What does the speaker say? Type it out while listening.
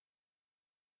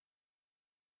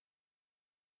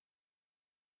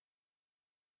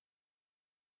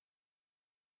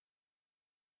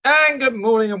And good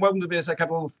morning and welcome to VSA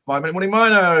Capital 5 Minute Morning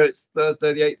Miner. It's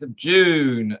Thursday, the 8th of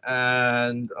June.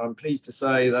 And I'm pleased to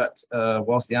say that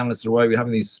whilst the analysts are away, we're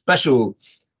having these special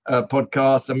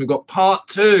podcasts. And we've got part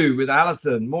two with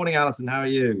Alison. Morning, Alison. How are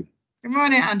you? Good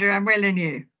morning, Andrew. I'm well, and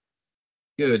you?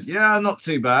 Good. Yeah, not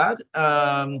too bad.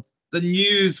 The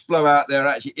news flow out there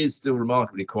actually is still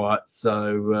remarkably quiet.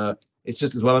 So it's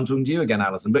just as well I'm talking to you again,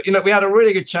 Alison. But, we had a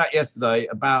really good chat yesterday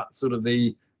about sort of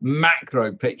the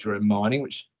macro picture in mining,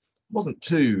 which wasn't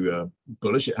too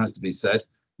bullish, it has to be said.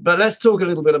 But let's talk a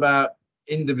little bit about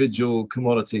individual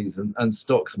commodities and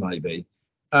stocks maybe.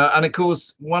 And of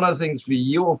course, one of the things for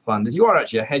your fund is you are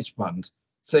actually a hedge fund.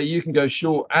 So you can go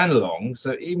short and long.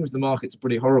 So even if the market's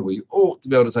pretty horrible, you ought to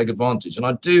be able to take advantage. And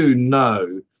I do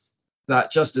know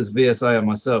that just as VSA and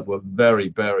myself were very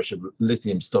bearish of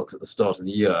lithium stocks at the start of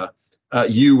the year,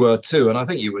 you were too. And I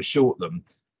think you were short them.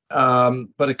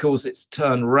 But of course, it's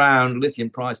turned round. Lithium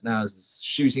price now is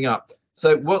shooting up.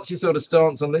 So what's your sort of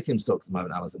stance on lithium stocks at the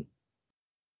moment, Alison?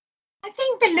 I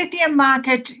think the lithium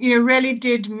market, really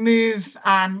did move.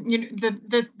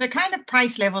 The kind of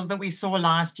price levels that we saw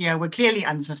last year were clearly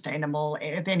unsustainable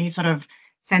at any sort of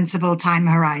sensible time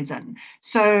horizon.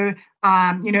 So,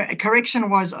 a correction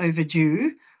was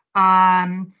overdue.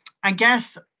 I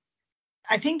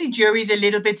think the jury's a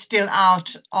little bit still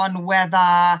out on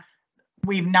whether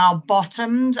we've now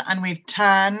bottomed and we've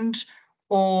turned,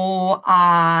 or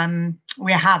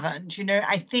we haven't.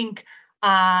 I think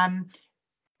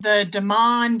the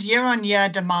demand, year-on-year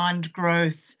demand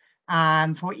growth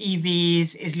for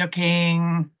EVs is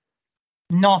looking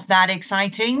not that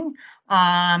exciting.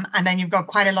 And then you've got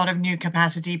quite a lot of new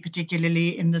capacity,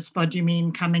 particularly in the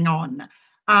spodumene coming on.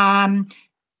 That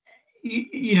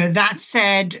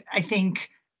said, I think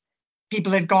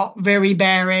people had got very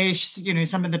bearish.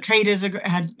 Some of the traders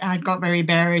had got very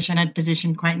bearish and had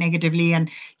positioned quite negatively. And,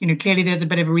 clearly there's a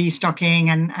bit of restocking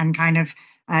and kind of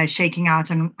shaking out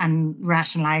and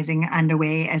rationalizing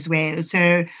underway as well.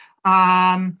 So,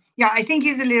 I think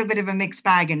it's a little bit of a mixed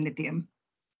bag in lithium.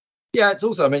 Yeah, it's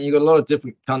also, you've got a lot of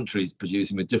different countries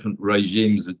producing with different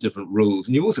regimes, with different rules.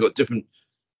 And you've also got different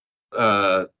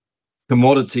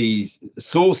commodities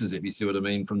sources, if you see what I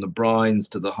mean, from the brines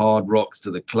to the hard rocks to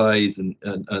the clays and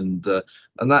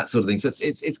that sort of thing. So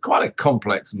it's quite a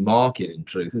complex market in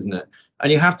truth, isn't it? And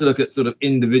you have to look at sort of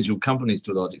individual companies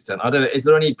to a large extent. I don't know, is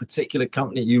there any particular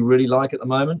company you really like at the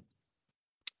moment?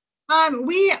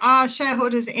 We are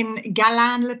shareholders in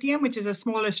Galan Lithium, which is a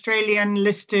small Australian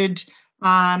listed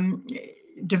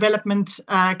development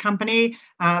company.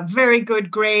 Very good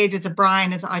grades. It's a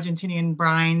brine, it's Argentinian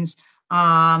brines.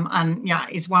 And yeah,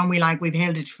 it's one we like. We've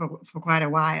held it for quite a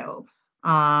while.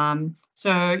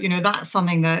 So, that's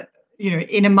something that,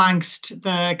 in amongst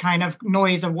the kind of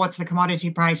noise of what's the commodity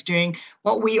price doing,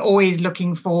 what we always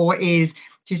looking for is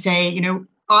to say,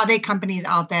 are there companies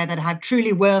out there that have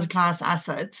truly world-class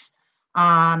assets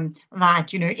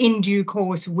that, in due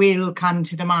course will come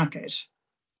to the market?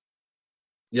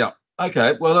 Yeah.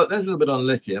 Okay. Well, look, there's a little bit on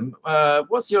lithium.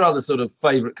 What's your other sort of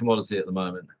favorite commodity at the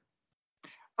moment?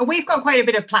 We've got quite a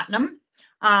bit of platinum,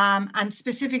 and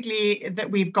specifically that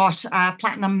we've got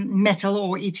platinum metal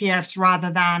or ETFs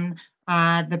rather than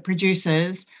the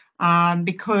producers,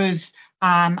 because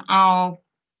our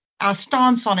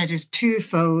stance on it is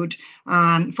twofold.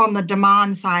 From the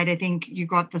demand side, I think you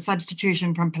got the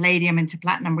substitution from palladium into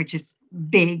platinum, which is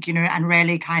big, and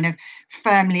really kind of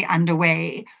firmly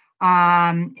underway.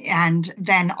 And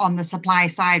then on the supply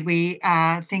side, we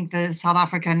think the South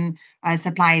African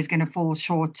supply is going to fall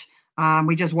short.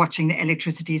 We're just watching the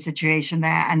electricity situation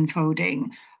there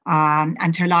unfolding.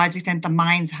 And to a large extent, the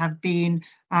mines have been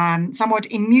somewhat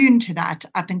immune to that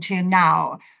up until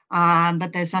now.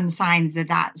 But there's some signs that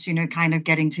that's, kind of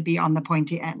getting to be on the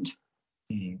pointy end.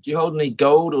 Do you hold any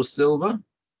gold or silver?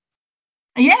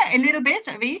 Yeah, a little bit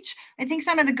of each. I think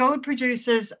some of the gold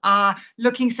producers are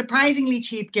looking surprisingly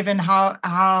cheap given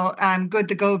how good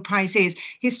the gold price is.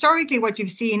 Historically, what you've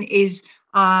seen is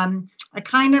a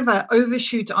kind of an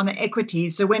overshoot on the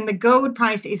equities. So when the gold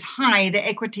price is high, the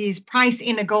equities price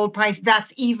in a gold price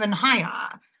that's even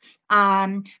higher,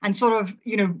 and sort of,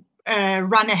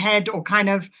 run ahead or kind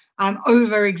of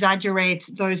over exaggerate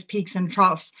those peaks and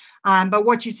troughs. But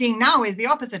what you're seeing now is the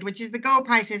opposite, which is the gold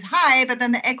price is high, but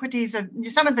then the equities of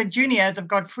some of the juniors have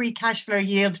got free cash flow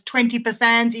yields,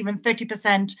 20%, even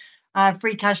 30%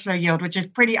 free cash flow yield, which is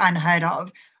pretty unheard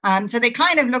of. So they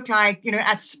kind of look like,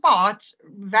 at spot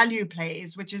value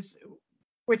plays, which is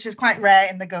quite rare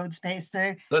in the gold space.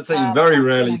 So let's say you very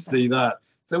rarely see that.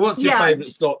 So what's your favorite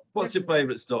stock? What's your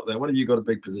favorite stock there? What have you got a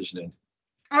big position in?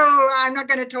 Oh, I'm not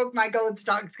going to talk my gold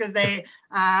stocks because they're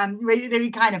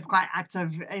kind of quite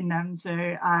active in them. So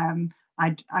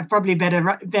I probably better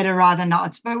rather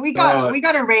not. But we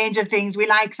got a range of things. We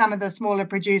like some of the smaller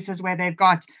producers where they've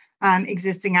got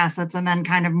existing assets and then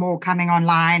kind of more coming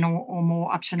online or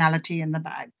more optionality in the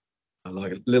bag. I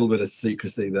like a little bit of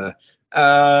secrecy there.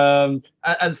 And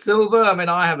silver, I mean,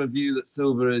 I have a view that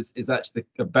silver is actually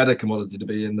a better commodity to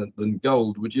be in than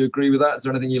gold. Would you agree with that? Is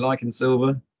there anything you like in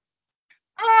silver?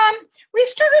 We've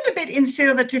struggled a bit in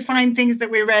silver to find things that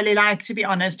we really like, to be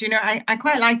honest. I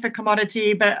quite like the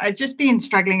commodity, but I've just been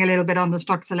struggling a little bit on the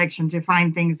stock selection to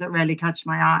find things that really catch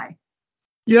my eye.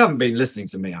 You haven't been listening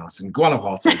to me, Alison.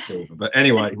 Guanajuato silver. But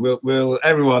anyway,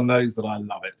 everyone knows that I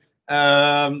love it.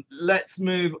 Let's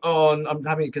move on. I'm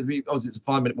having, because obviously it's a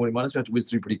 5-minute morning minus, we have to whiz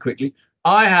through pretty quickly.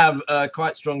 I have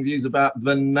quite strong views about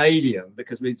vanadium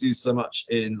because we do so much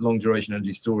in long duration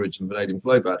energy storage and vanadium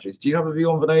flow batteries. Do you have a view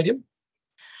on vanadium?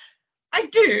 I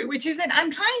do, which is that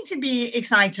I'm trying to be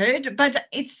excited, but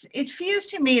it feels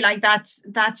to me like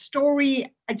that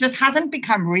story just hasn't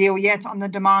become real yet on the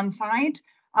demand side.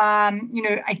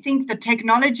 I think the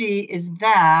technology is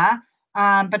there,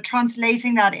 but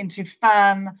translating that into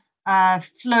firm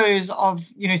flows of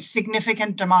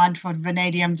significant demand for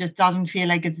vanadium just doesn't feel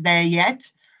like it's there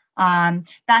yet.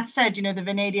 That said, the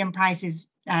vanadium price is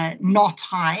not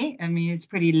high. I mean, it's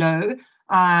pretty low.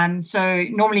 So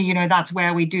normally, that's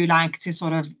where we do like to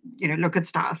sort of, look at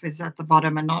stuff is at the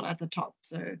bottom and not at the top.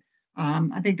 So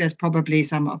I think there's probably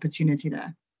some opportunity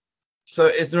there. So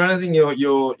is there anything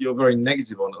you're very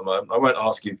negative on at the moment? I won't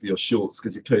ask you for your shorts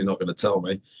because you're clearly not going to tell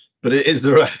me. But is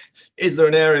there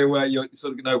an area where you're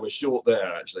sort of we're short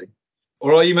there actually,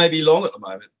 or are you maybe long at the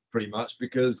moment pretty much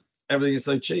because everything is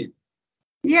so cheap?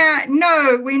 Yeah,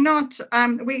 no, we're not.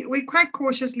 We're quite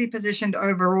cautiously positioned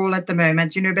overall at the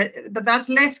moment, but that's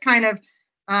less kind of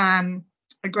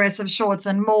aggressive shorts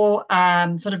and more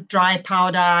sort of dry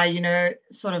powder,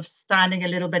 sort of standing a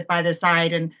little bit by the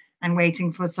side and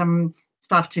waiting for some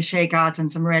stuff to shake out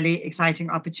and some really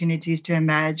exciting opportunities to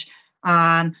emerge.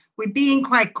 We're being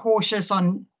quite cautious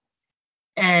on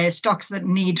stocks that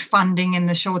need funding in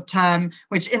the short term,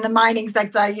 which in the mining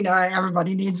sector,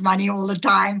 everybody needs money all the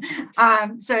time.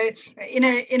 So in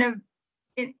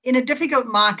a difficult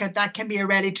market, that can be a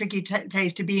really tricky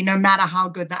place to be, no matter how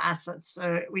good the assets.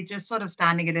 So we're just sort of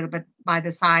standing a little bit by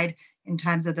the side in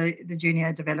terms of the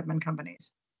junior development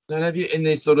companies. And have you, in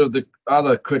these sort of the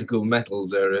other critical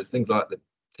metals areas, things like the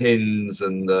tins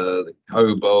and the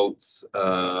cobalts,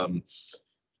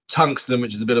 tungsten,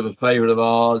 which is a bit of a favorite of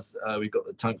ours. We've got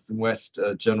the Tungsten West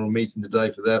general meeting today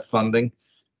for their funding.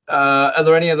 Are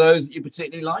there any of those that you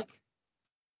particularly like?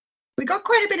 We got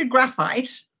quite a bit of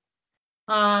graphite.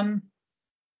 So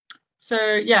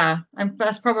yeah,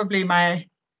 that's probably my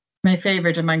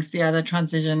favorite amongst the other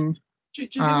transition. Do you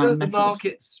think that the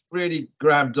market's really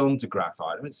grabbed onto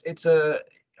graphite? I mean,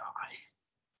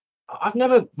 I've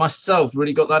never myself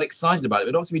really got that excited about it,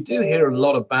 but obviously we do hear a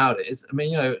lot about it. I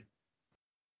mean,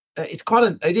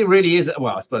 it really is.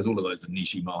 Well, I suppose all of those are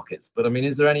niche markets, but I mean,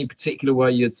 is there any particular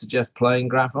way you'd suggest playing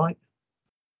graphite?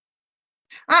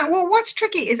 Well, what's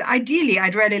tricky is ideally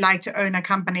I'd really like to own a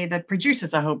company that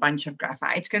produces a whole bunch of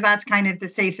graphite, because that's kind of the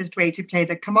safest way to play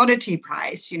the commodity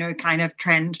price, kind of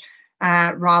trend,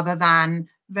 rather than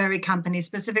very company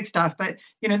specific stuff. But,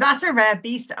 that's a rare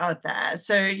beast out there.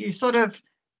 So you sort of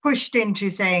pushed into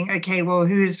saying, OK, well,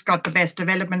 who's got the best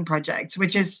development projects,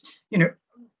 which is,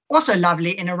 also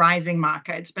lovely in a rising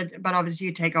market, but obviously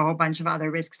you take a whole bunch of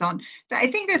other risks on. So I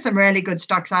think there's some really good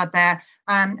stocks out there.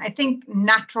 I think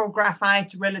natural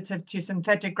graphite relative to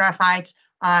synthetic graphite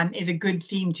is a good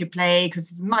theme to play because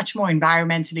it's much more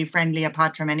environmentally friendly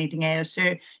apart from anything else.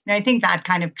 So I think that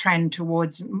kind of trend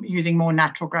towards using more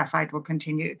natural graphite will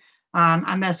continue.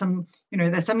 And there's some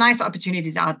nice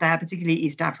opportunities out there, particularly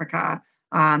East Africa,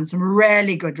 some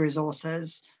really good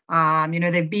resources.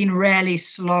 They've been really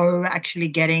slow actually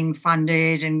getting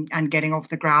funded and getting off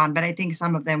the ground, but I think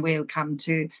some of them will come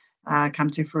to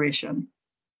fruition.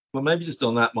 Well, maybe just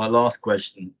on that, my last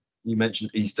question, you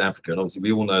mentioned East Africa, and obviously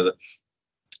we all know that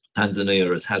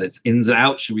Tanzania has had its ins and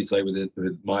outs, should we say,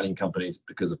 with mining companies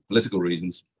because of political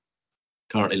reasons,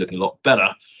 currently looking a lot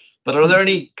better. But are there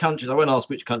any countries, I won't ask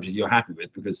which countries you're happy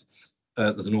with because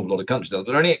there's an awful lot of countries there, but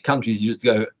are there any countries you just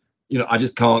go, I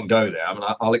just can't go there? I mean,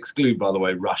 I'll exclude, by the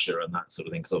way, Russia and that sort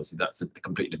of thing, because obviously that's a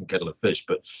completely different kettle of fish.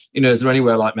 But, is there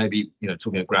anywhere like maybe,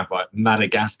 talking of graphite,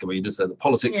 Madagascar, where you just said the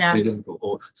politics are too difficult,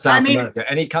 or South America,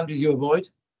 any countries you avoid?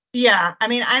 Yeah, I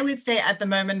mean, I would say at the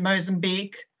moment,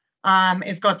 Mozambique,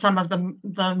 it's got some of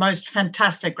the most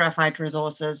fantastic graphite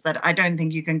resources, but I don't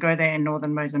think you can go there in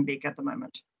northern Mozambique at the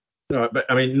moment. All right, but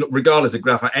I mean, regardless of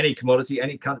graphite, any commodity,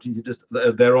 any countries,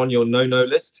 they're on your no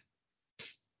list.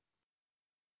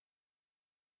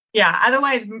 Yeah,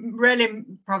 otherwise, really,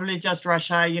 probably just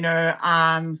Russia.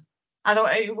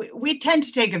 Otherwise, we tend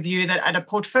to take a view that at a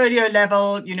portfolio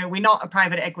level, we're not a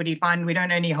private equity fund. We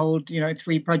don't only hold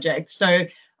 3 projects, so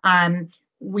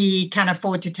we can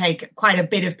afford to take quite a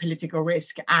bit of political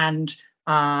risk, and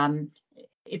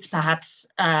it's perhaps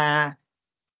that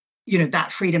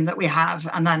freedom that we have,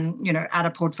 and then at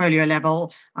a portfolio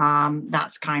level,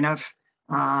 that's kind of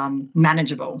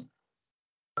manageable.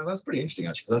 Well, that's pretty interesting,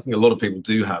 actually, because I think a lot of people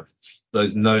do have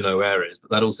those no areas, but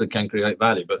that also can create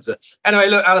value. But anyway,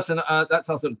 look, Alison, that's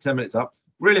our sort of 10 minutes up.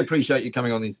 Really appreciate you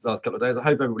coming on these last couple of days. I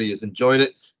hope everybody has enjoyed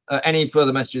it. Any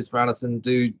further messages for Alison,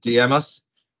 do DM us.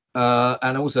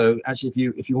 And also, actually,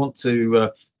 if you want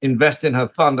to invest in her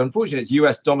fund, unfortunately, it's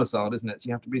US domiciled, isn't it? So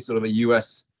you have to be sort of a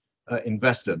US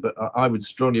investor, but I would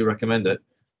strongly recommend it.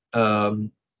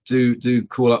 Do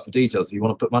call up for details if you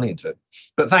want to put money into it.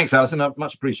 But thanks, Alison. I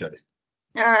much appreciate it.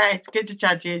 All right. Good to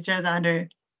chat to you. Cheers, Andrew.